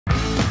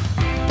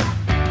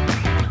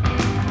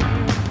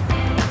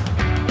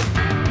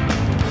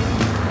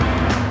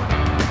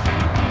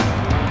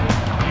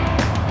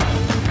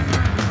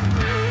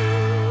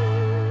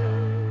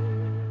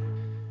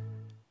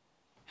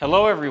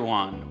Hello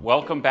everyone,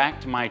 welcome back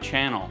to my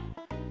channel.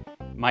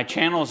 My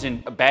channel's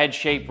in bad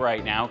shape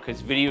right now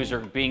because videos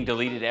are being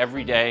deleted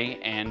every day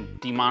and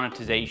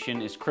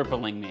demonetization is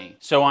crippling me.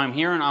 So I'm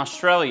here in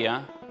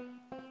Australia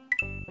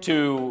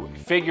to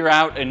figure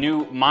out a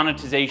new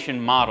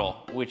monetization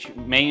model, which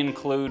may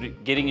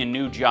include getting a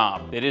new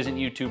job that isn't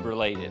YouTube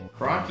related.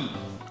 Crocky.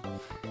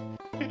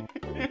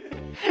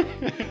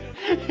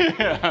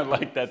 Yeah, I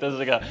like that.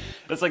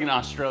 That's like an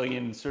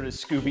Australian sort of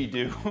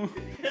Scooby-Doo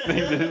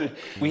thing.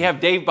 We have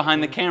Dave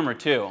behind the camera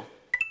too.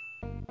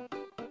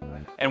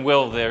 And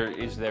Will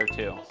is there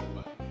too.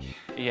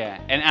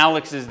 Yeah, and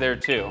Alex is there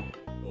too.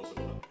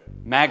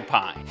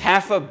 Magpie.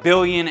 500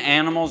 million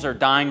animals are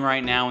dying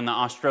right now in the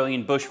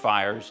Australian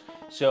bushfires.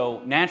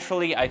 So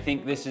naturally, I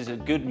think this is a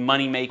good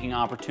money-making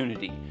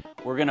opportunity.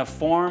 We're gonna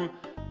form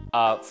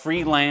a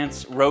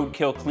freelance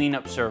roadkill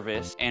cleanup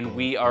service, and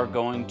we are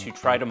going to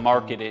try to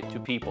market it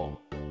to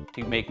people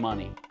to make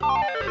money.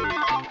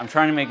 I'm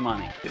trying to make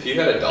money. If you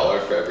had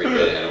 $1 for every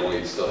dead animal,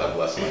 you'd still have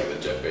less money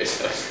than Jeff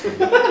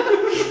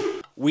Bezos.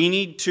 We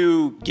need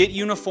to get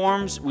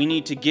uniforms, we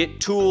need to get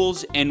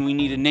tools, and we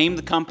need to name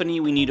the company,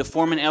 we need to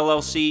form an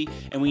LLC,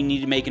 and we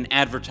need to make an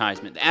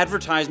advertisement. The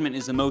advertisement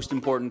is the most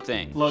important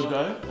thing.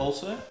 Logo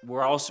also?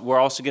 We're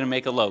also gonna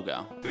make a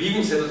logo. Have you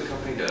even said what the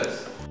company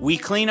does? We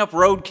clean up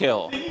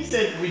roadkill. He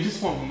said we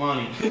just want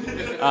money.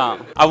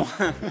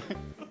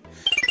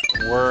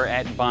 We're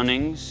at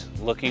Bunnings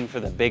looking for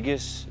the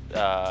biggest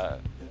dead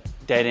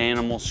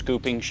animal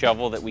scooping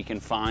shovel that we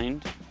can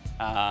find.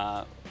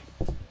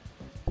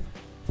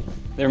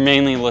 They're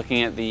mainly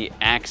looking at the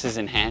axes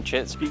and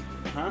hatchets.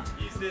 Huh?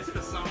 Use this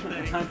for something.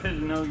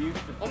 There's no use.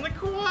 On the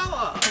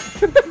koala!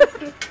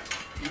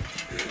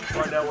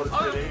 Find out what it's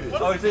gonna eat.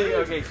 Oh,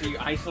 okay, so you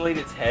isolate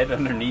its head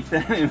underneath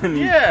it and then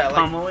you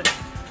pummel it?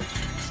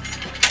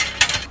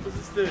 What does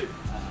this do?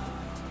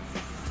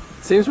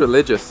 Seems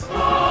religious.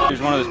 There's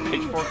one of those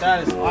pitchforks.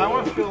 I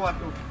want to feel like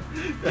a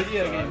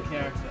video game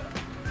character.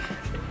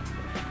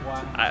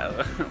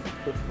 Wow.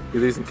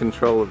 You're losing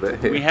control of it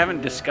here. We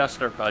haven't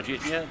discussed our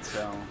budget yet,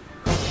 so.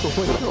 Oh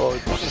my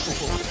god.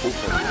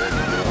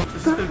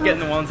 This is for getting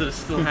the ones that are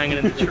still hanging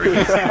in the trees.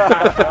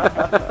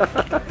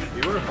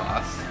 You were a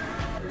boss.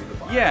 Are you the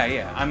boss?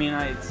 Yeah. I mean,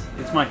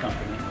 it's my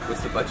company.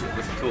 What's the budget?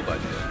 What's the tool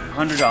budget?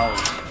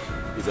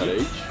 $100. Is that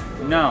each?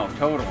 No,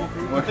 total.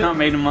 We're not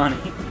made of money.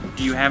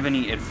 Do you have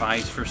any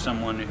advice for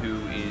someone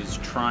who is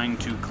trying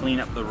to clean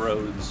up the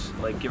roads,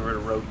 like get rid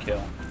of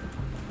roadkill?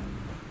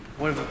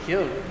 What have you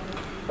killed?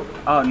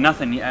 Oh,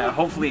 nothing. Yeah,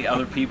 hopefully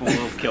other people will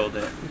have killed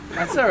it.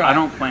 That's alright. I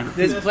don't plan.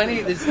 There's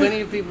plenty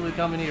of people who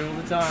come in here all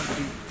the time to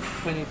do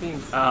plenty of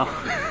things. Oh.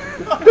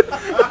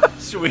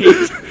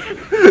 Sweet.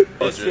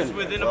 This is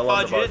within a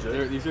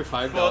budget. These are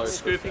 $5. For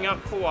scooping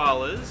up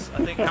koalas.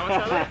 I think, how much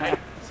are they?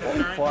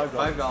 $5.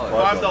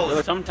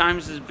 $5.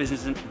 Sometimes as a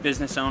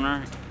business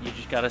owner, you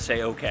just gotta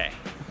say okay.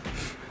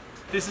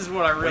 This is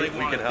what I really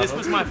wanted. This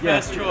was my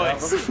first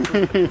choice.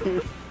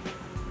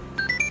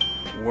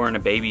 We're in a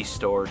baby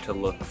store to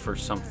look for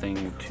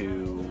something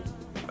to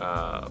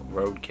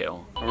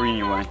roadkill. Are we in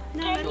your way?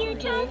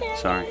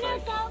 Sorry.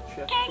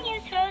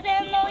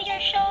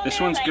 This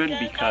one's good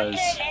because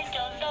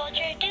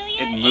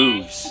it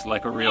moves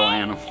like a real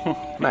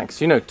animal.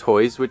 Max, you know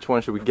toys. Which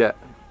one should we get?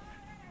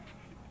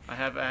 I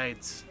have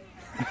AIDS.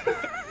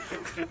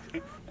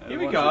 Here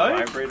we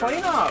go.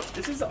 Clean up.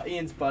 This is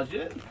Ian's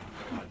budget.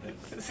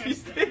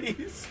 These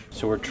things.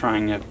 So we're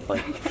trying to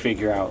like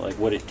figure out like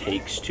what it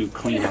takes to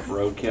clean up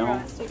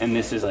roadkill, and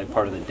this is like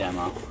part of the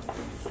demo.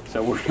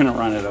 So we're gonna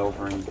run it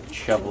over and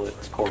shovel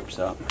its corpse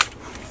up. I'm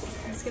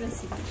just gonna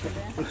see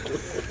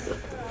picture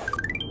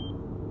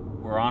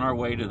We're on our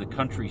way to the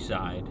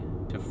countryside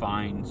to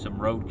find some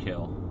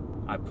roadkill.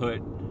 I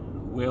put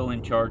Will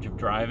in charge of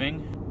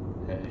driving,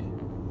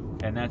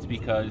 and that's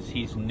because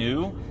he's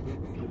new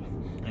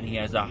and he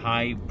has a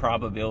high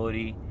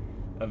probability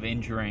of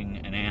injuring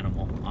an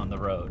animal on the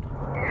road.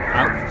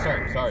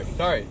 Sorry.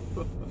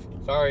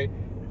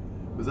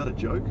 Was that a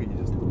joke or you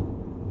just...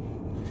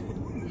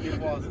 It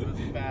was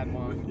a bad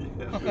one.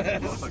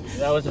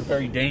 That was a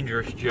very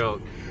dangerous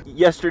joke.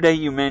 Yesterday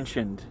you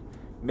mentioned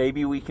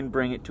maybe we can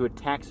bring it to a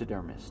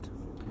taxidermist.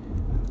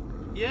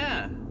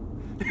 Yeah.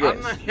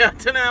 Yes. I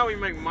don't know how we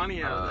make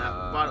money out of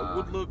that, but it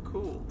would look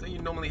cool. Don't you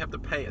normally have to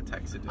pay a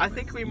taxidermist? I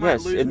think we might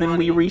lose money. Yes, and then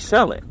we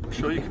resell it. I'm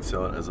sure you could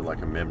sell it as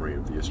like a memory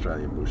of the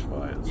Australian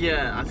bushfires.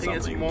 Yeah, I think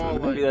it's more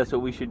like... Maybe that's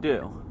what we should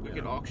do. We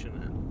could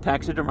auction it.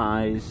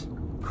 Taxidermize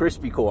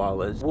crispy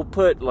koalas. We'll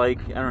put like,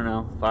 I don't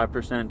know,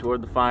 5%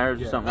 toward the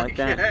fires or something like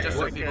that. Yeah, Just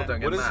so people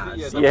don't get mad.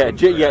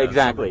 Yeah,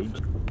 exactly.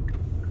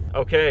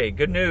 Okay,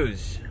 good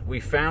news. We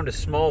found a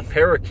small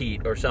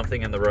parakeet or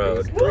something in the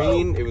road.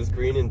 It was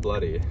green and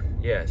bloody.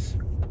 Yes.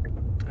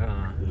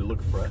 Did it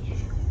look fresh?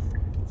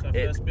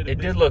 It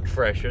did look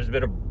fresh.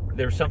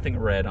 There's something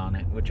red on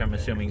it, which I'm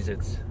assuming is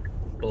its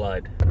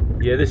blood.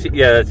 Yeah, that's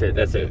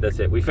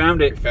it. We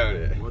found it. How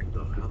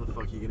the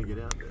fuck are you gonna get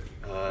out there?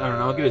 I don't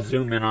know. I'll get a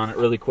zoom in on it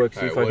really quick,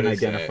 see if I can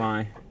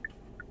identify.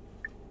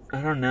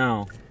 I don't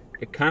know.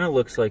 It kind of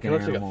looks like an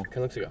animal. Kind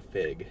of looks like a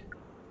fig.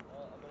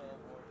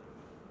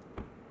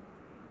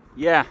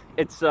 Yeah,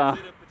 it's a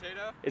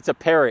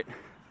parrot.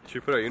 Should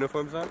we put our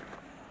uniforms on?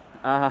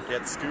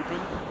 Get scooping.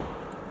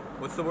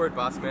 What's the word,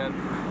 boss man?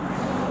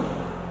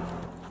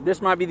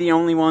 This might be the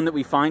only one that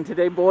we find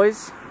today,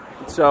 boys.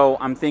 So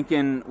I'm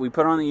thinking we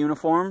put on the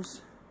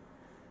uniforms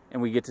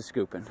and we get to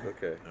scooping.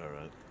 Okay. All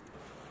right.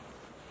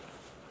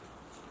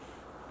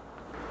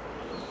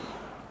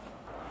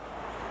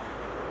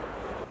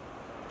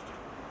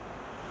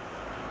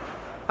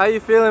 How you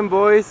feeling,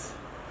 boys?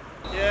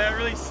 Yeah,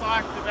 really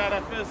psyched about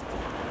our first.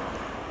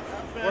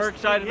 We're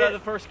excited about the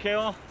first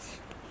kill.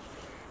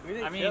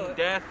 I mean,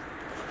 death.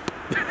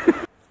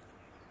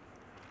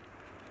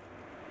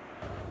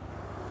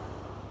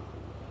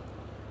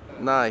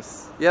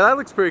 Nice. Yeah, that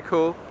looks pretty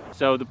cool.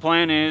 So the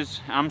plan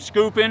is I'm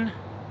scooping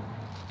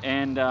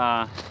and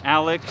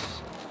Alex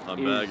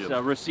is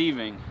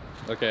receiving.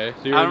 Okay,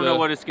 so you're I don't know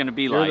what it's going to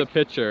be like. You're the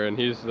pitcher and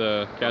he's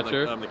the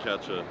catcher? I'm the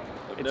catcher.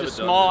 It's a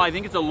small, I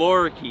think it's a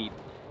lorikeet,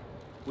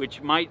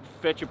 which might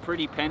fetch a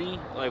pretty penny,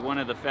 like one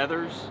of the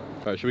feathers.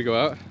 All right, should we go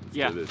out?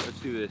 Yeah, do this. let's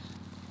do this.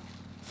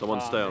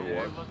 Someone stay on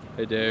watch.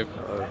 Hey, Dave.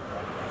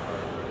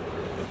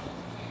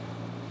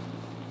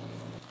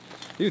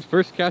 Dude,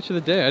 first catch of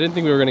the day. I didn't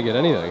think we were going to get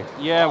anything.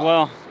 Yeah,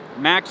 well,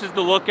 Max is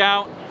the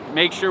lookout.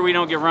 Make sure we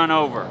don't get run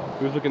over.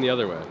 Who's looking the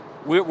other way?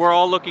 We're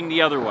all looking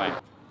the other way.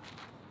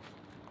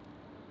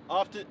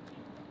 After this?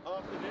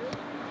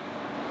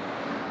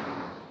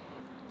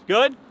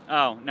 Good?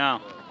 Oh, no.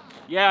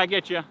 Yeah, I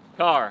get you.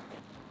 Car.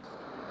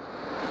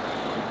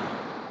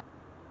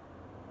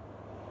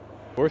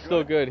 We're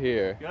still good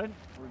here. Good?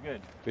 We're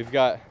good. We've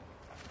got...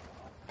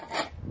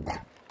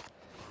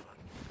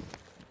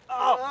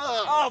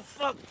 Oh,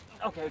 fuck.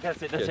 Okay,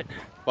 that's it, that's it.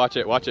 Watch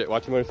it, watch it.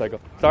 Watch the motorcycle.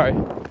 Sorry.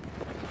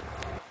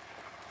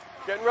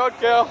 Getting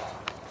roadkill.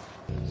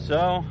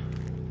 So,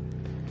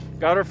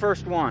 got our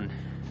first one.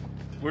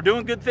 We're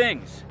doing good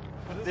things.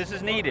 This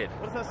is needed.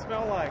 What does that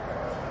smell like?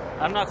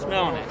 I'm not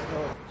smelling it.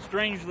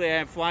 Strangely, I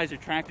have flies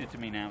attracted to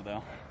me now,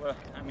 though. Well,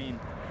 I mean,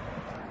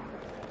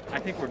 I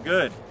think we're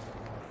good.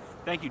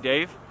 Thank you,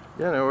 Dave.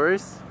 Yeah, no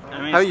worries.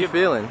 I mean, How are you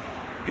feeling?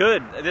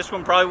 Good. This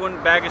one probably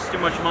wouldn't bag us too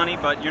much money,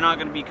 but you're not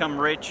going to become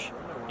rich,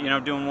 you know,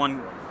 doing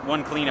one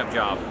cleanup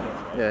job.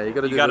 Yeah, you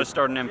got to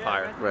start an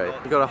empire. Right.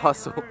 You gotta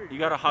hustle. You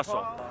got to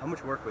hustle. How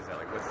much work was that?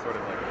 Like, what's sort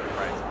of like the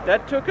price?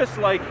 That took us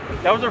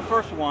that was our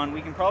first one.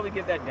 We can probably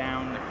get that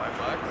down. Like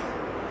 $5?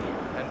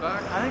 $10?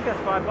 I think that's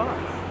 $5.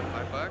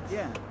 $5?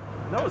 Yeah.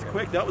 That was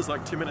quick. That was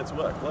like 2 minutes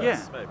work.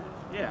 Less, maybe.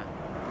 Yeah.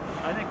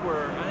 I think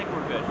we're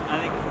good.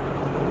 I think.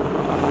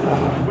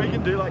 If we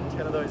can do like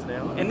 10 of those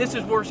now. And this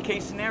is worst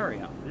case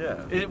scenario.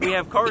 Yeah. We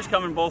have cars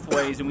coming both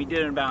ways, and we did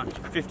it in about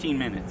 15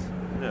 minutes.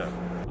 Yeah.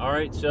 All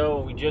right,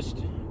 so we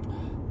just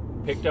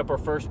picked up our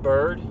first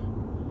bird.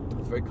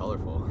 It's very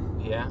colorful.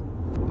 Yeah.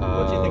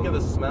 What do you think of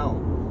the smell?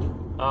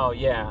 Oh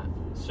yeah.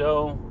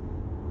 So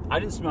I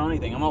didn't smell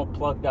anything. I'm all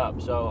plugged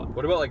up. So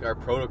What about like our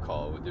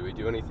protocol? Did we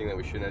do anything that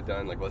we shouldn't have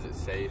done? Like, was it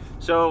safe?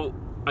 So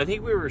I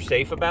think we were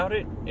safe about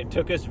it. It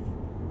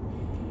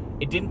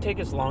didn't take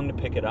us long to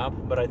pick it up,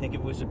 but I think if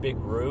it was a big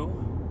roo,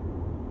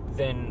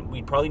 then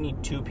we'd probably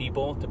need 2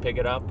 people to pick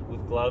it up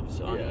with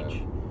gloves on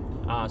each.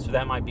 So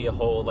that might be a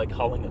whole like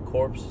hulling a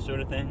corpse sort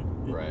of thing.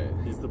 Right.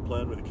 Is the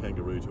plan with a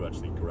kangaroo to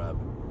actually grab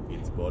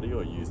its body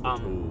or use the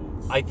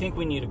tools I think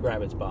we need to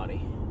grab its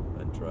body.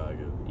 and drag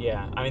it?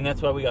 Yeah, I mean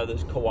that's why we got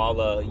those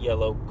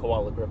yellow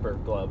koala gripper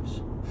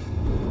gloves.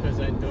 Because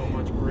I don't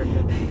much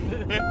gripping.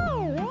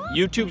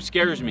 YouTube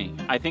scares me.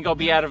 I think I'll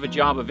be out of a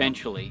job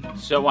eventually.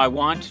 So I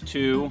want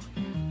to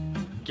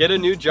Get a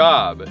new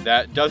job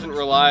that doesn't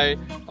rely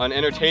on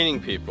entertaining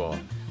people.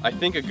 I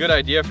think a good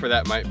idea for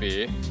that might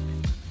be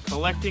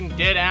Collecting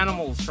dead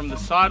animals from the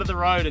side of the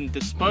road and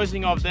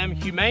disposing of them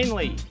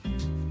humanely.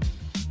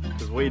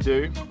 Because we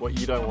do what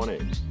you don't want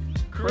to.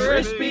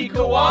 Crispy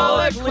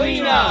koala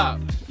cleanup.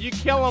 You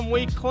kill them,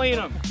 we clean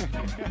them.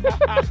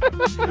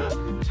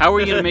 How are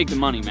we gonna make the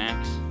money,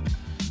 Max?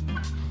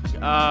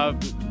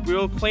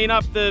 We'll clean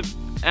up the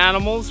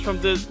animals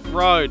from the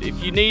road.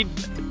 If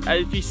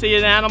you see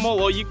an animal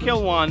or you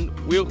kill one,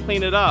 we'll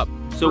clean it up.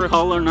 So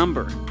call our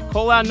number.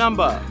 Call our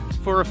number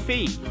for a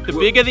fee. The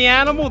bigger the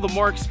animal, the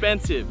more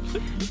expensive.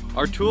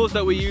 our tools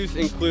that we use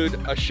include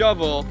a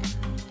shovel,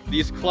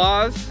 these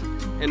claws,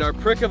 and our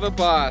prick of a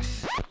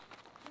boss.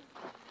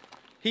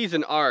 He's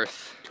an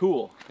arse.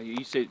 Tool.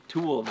 You say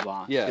tool of the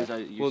boss. Yeah.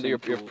 Well, your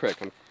prick.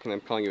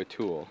 I'm calling you a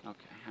tool. Okay.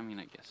 I mean,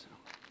 I guess so.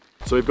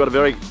 So we've got a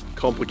very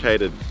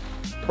complicated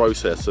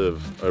process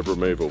of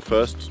removal.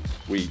 First,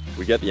 we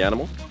get the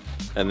animal,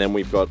 and then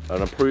we've got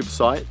an approved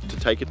site to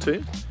take it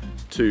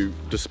to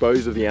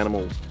dispose of the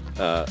animal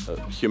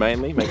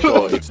humanely, make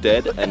sure it's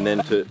dead, and then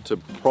to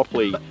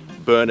properly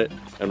burn it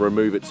and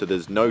remove it so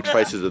there's no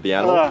traces of the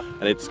animal,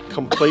 and it's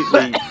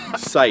completely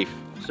safe.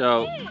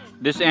 So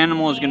this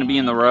animal is going to be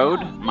in the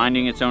road,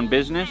 minding its own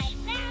business.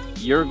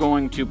 You're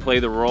going to play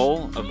the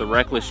role of the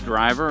reckless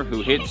driver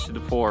who hits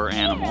the poor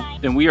animal.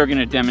 Then we are going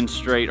to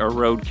demonstrate our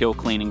roadkill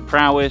cleaning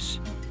prowess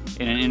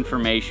in an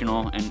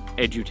informational and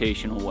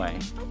edutational way.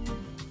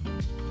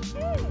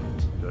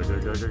 Go, go,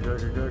 go, go, go,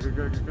 go, go,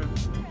 go, go, go.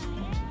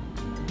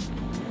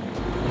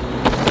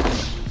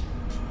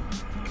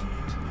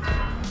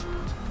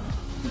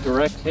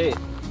 direct hit.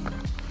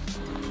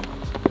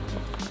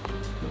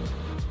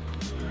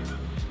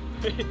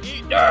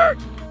 Eat dirt!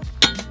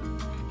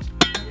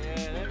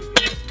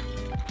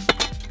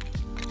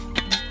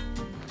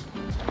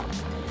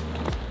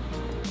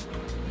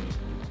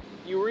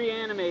 You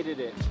reanimated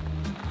it.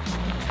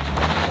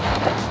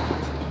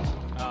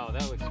 Oh,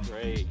 that looks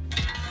great.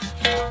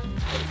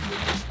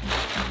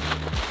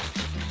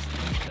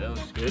 That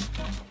looks good.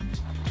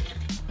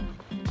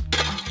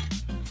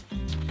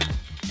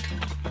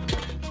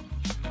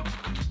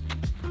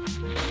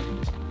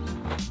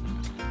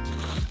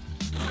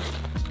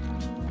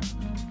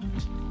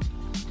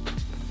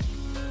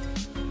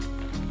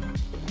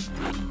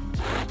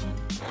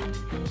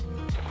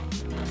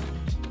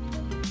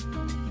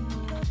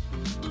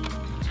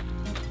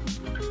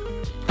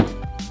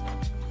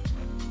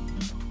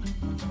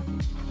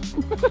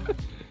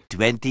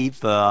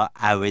 "24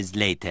 hours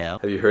later."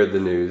 Have you heard the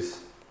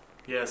news?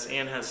 Yes,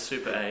 Ian has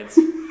super AIDS.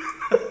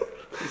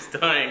 He's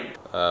dying.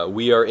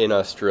 We are in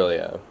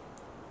Australia.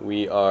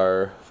 We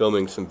are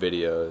filming some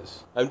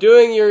videos. I'm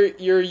doing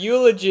your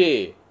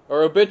eulogy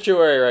or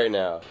obituary right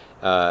now.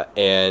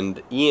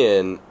 And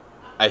Ian,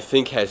 I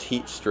think, has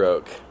heat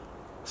stroke.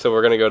 So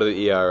we're gonna go to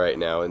the ER right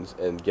now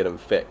and get him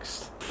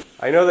fixed.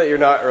 I know that you're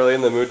not really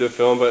in the mood to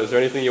film, but is there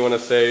anything you want to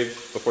say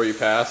before you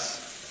pass?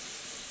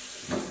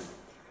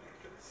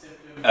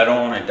 I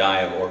don't want to die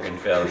of organ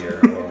failure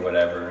or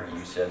whatever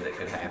you said that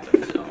could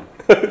happen, so.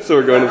 So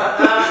we're going to...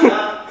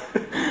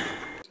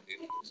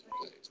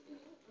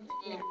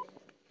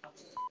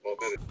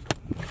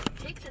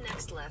 Take the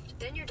next left,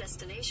 then your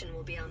destination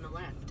will be on the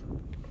left.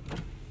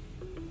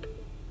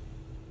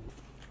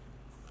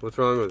 What's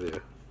wrong with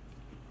you?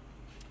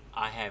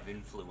 I have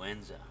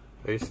influenza.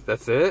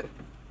 That's it?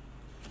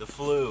 The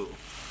flu.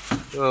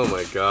 Oh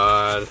my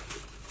god.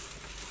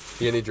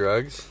 You any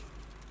drugs?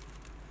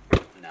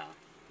 No.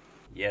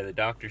 Yeah, the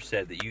doctor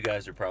said that you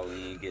guys are probably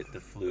going to get the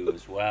flu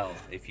as well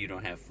if you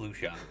don't have flu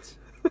shots.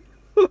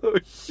 Oh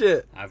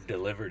shit. I've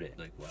delivered it.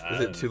 Like, wow.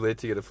 Is it too late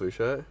to get a flu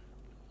shot?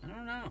 I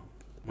don't know.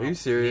 Are you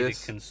serious? Need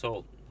to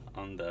consult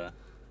on the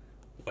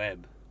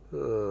web.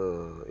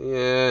 Oh,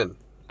 Ian.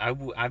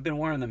 I've been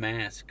wearing the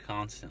mask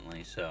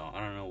constantly, so I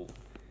don't know.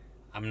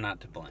 I'm not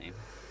to blame.